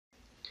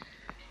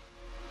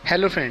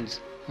Hello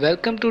friends,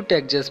 welcome to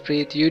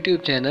TechJustPreet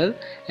YouTube channel,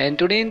 and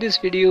today in this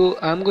video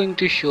I'm going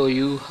to show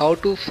you how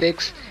to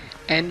fix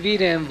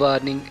NVRAM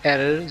warning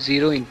error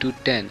 0 into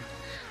 10.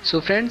 So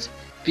friends,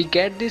 we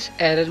get this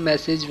error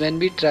message when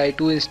we try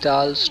to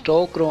install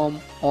stock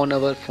ROM on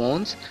our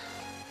phones.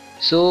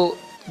 So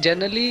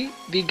generally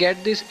we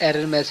get this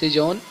error message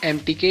on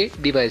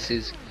MTK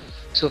devices.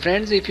 So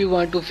friends, if you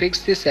want to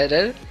fix this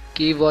error,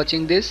 keep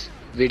watching this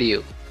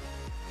video.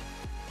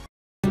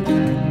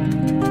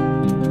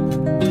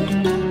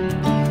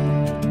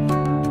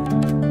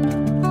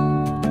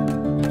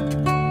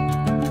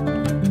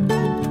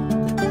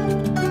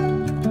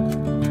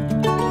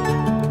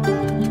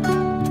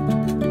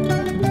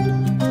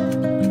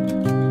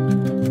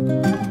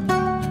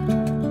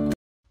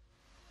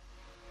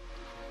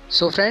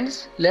 So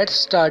friends, let's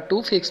start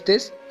to fix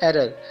this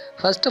error.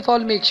 First of all,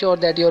 make sure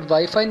that your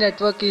Wi-Fi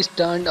network is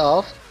turned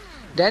off.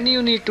 Then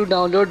you need to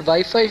download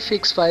Wi-Fi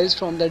fix files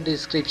from the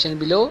description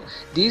below.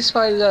 These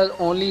files are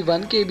only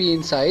 1 KB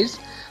in size.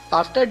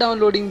 After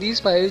downloading these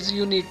files,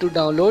 you need to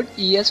download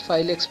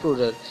ESFILE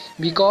Explorer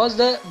because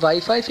the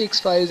Wi-Fi fix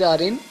files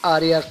are in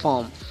RAR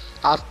form.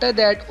 After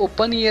that,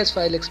 open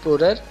ESFILE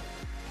Explorer,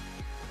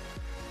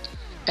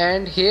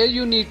 and here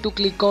you need to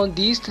click on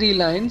these 3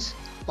 lines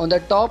on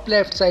the top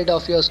left side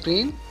of your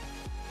screen.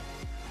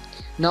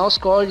 Now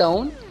scroll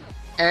down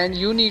and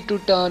you need to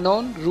turn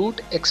on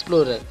Root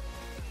Explorer.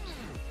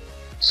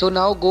 So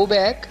now go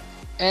back,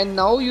 and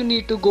now you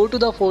need to go to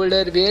the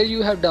folder where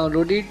you have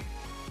downloaded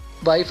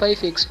Wi-Fi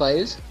fix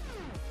files.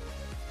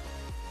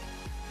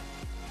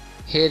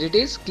 Here it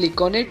is, click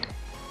on it.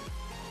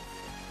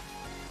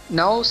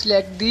 Now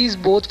select these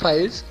both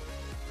files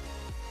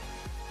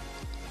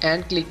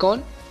and click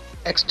on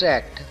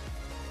extract.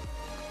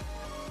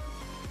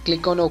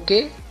 Click on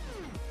OK.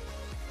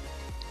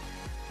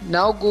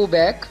 Now go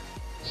back.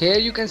 Here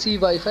you can see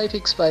Wi-Fi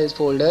fix files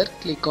folder.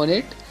 Click on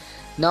it.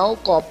 Now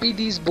copy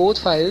these both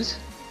files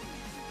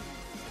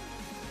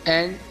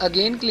and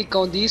again click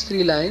on these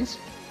 3 lines,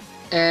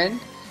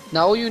 and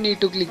now you need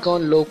to click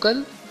on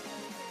local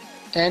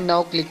and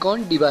now click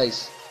on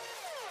device.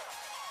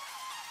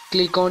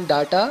 Click on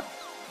data.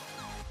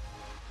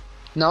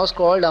 Now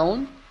scroll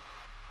down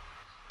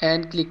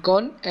and click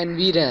on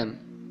NVRAM.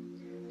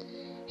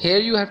 Here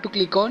you have to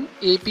click on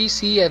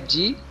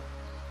APCFG.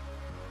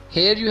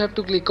 Here you have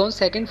to click on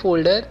second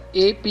folder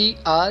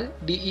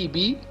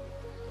APRDEB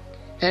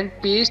and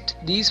paste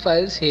these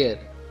files here.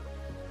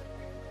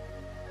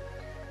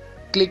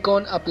 Click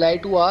on apply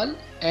to all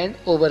and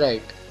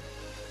overwrite.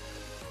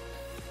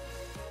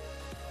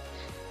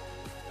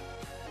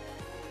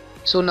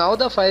 So now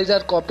the files are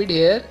copied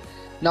here.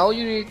 Now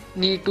you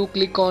need to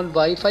click on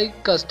Wi-Fi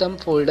custom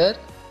folder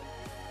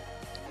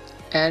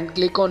and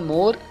click on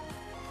more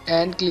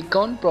and click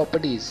on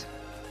properties.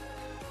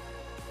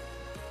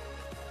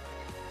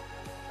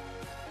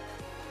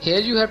 Here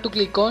you have to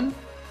click on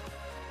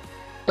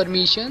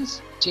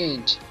permissions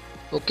change.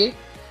 Okay,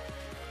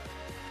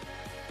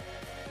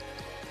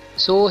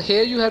 so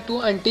here you have to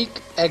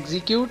untick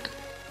execute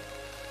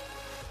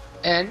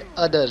and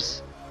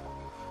others,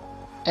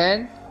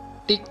 and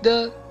tick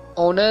the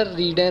owner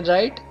read and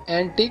write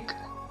and tick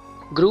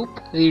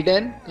group read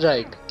and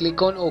write.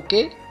 Click on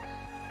OK.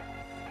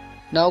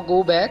 Now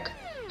go back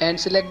and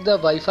select the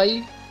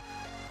Wi-Fi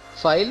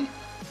file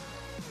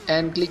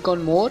and click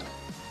on more,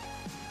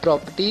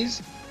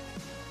 properties.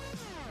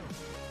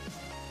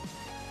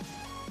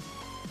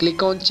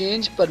 Click on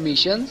change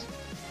permissions,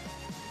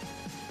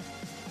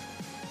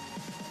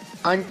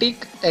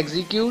 untick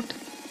execute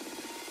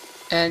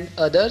and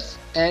others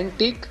and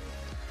tick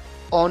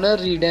owner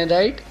read and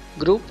write,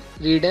 group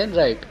read and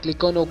write.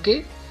 Click on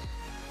OK.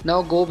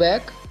 Now go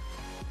back.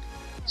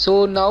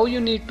 So now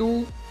you need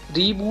to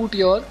reboot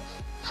your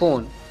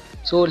phone.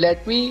 So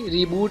let me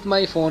reboot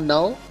my phone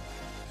now.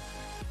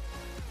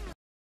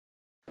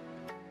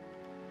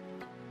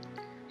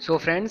 So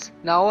friends,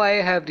 now I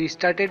have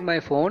restarted my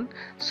phone.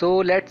 So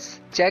let's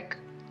check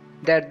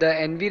that the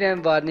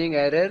NVRAM warning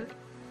error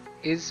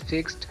is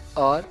fixed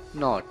or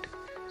not.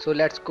 So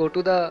let's go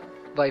to the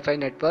Wi-Fi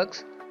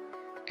networks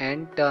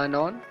and turn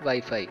on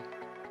Wi-Fi.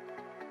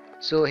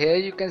 So here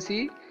you can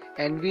see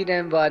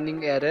NVRAM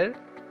warning error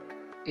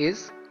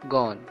is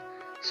gone.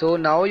 So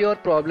now your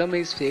problem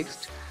is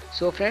fixed.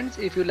 So friends,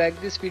 if you like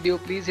this video,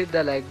 please hit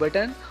the like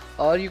button,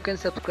 or you can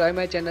subscribe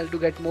my channel to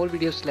get more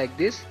videos like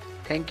this.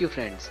 Thank you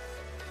friends.